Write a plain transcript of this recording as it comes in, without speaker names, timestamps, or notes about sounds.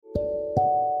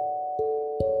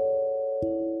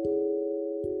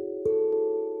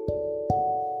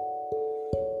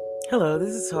Hello, this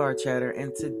is Hard Chatter,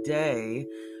 and today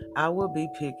I will be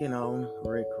picking on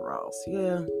Rick Ross.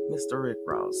 Yeah, Mr. Rick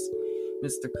Ross,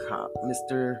 Mr. Cop,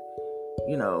 Mr.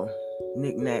 You know,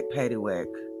 Knick Knack Paddywhack,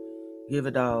 give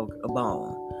a dog a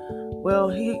bone. Well,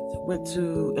 he went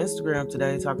to Instagram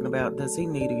today talking about, does he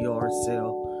need a yard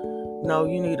sale? No,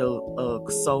 you need a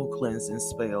soul cleansing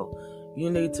spell. You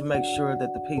need to make sure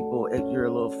that the people at your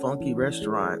little funky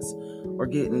restaurants are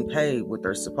getting paid what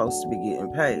they're supposed to be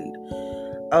getting paid.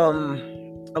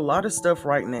 A lot of stuff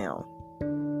right now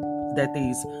that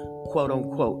these quote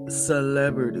unquote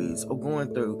celebrities are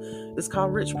going through is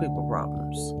called rich people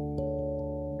problems.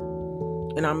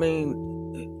 And I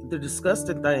mean, the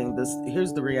disgusting thing,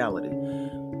 here's the reality.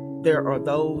 There are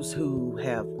those who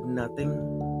have nothing,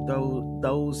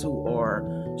 those who are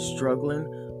struggling,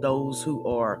 those who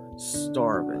are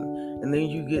starving. And then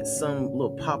you get some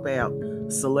little pop out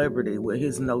celebrity with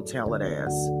his no talent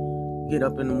ass get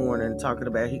up in the morning talking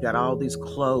about he got all these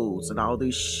clothes and all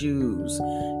these shoes,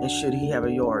 and should he have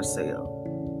a yard sale?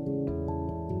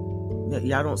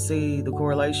 Y'all don't see the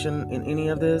correlation in any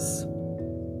of this?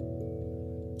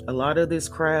 A lot of this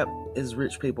crap is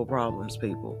rich people problems,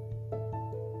 people.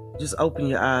 Just open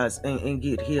your eyes and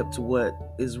get hip to what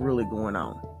is really going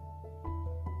on.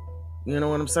 You know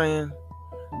what I'm saying?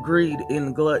 Greed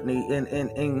and gluttony,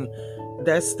 and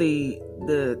that's the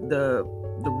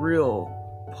real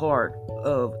part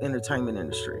of entertainment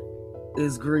industry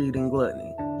is greed and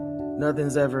gluttony.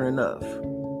 Nothing's ever enough. I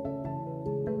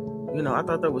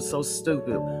thought that was so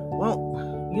stupid.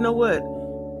 Well, you know what?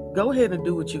 Go ahead and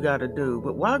do what you gotta do,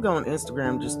 but why go on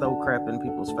Instagram and just throw crap in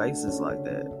people's faces like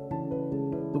that?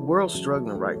 The world's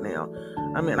struggling right now.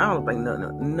 I mean, I don't think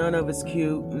none of it's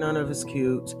cute. None of it's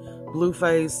cute.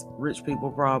 Blueface, rich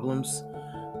people problems.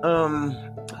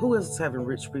 Who else is having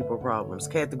rich people problems?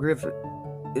 Kathy Griffin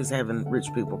is having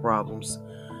rich people problems.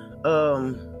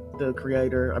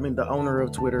 The owner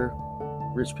of Twitter,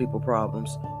 rich people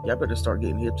problems. Y'all better start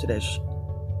getting hip to that shit.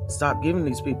 Stop giving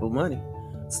these people money.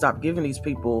 Stop giving these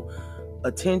people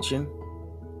attention.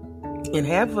 And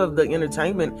half of the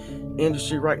entertainment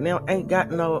industry right now ain't got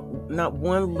not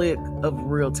one lick of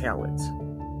real talent.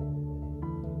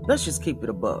 Let's just keep it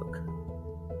a buck.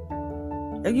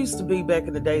 It used to be back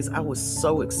in the days, I was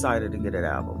so excited to get an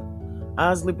album.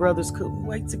 Osley Brothers couldn't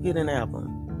wait to get an album.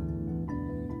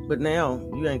 But now,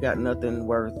 you ain't got nothing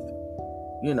worth,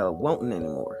 wanting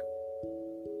anymore.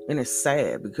 And it's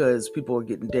sad because people are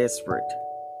getting desperate.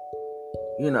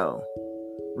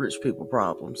 Rich people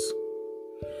problems.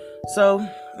 So,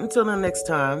 until the next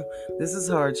time, this is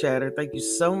Hard Chatter. Thank you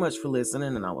so much for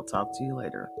listening, and I will talk to you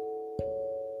later.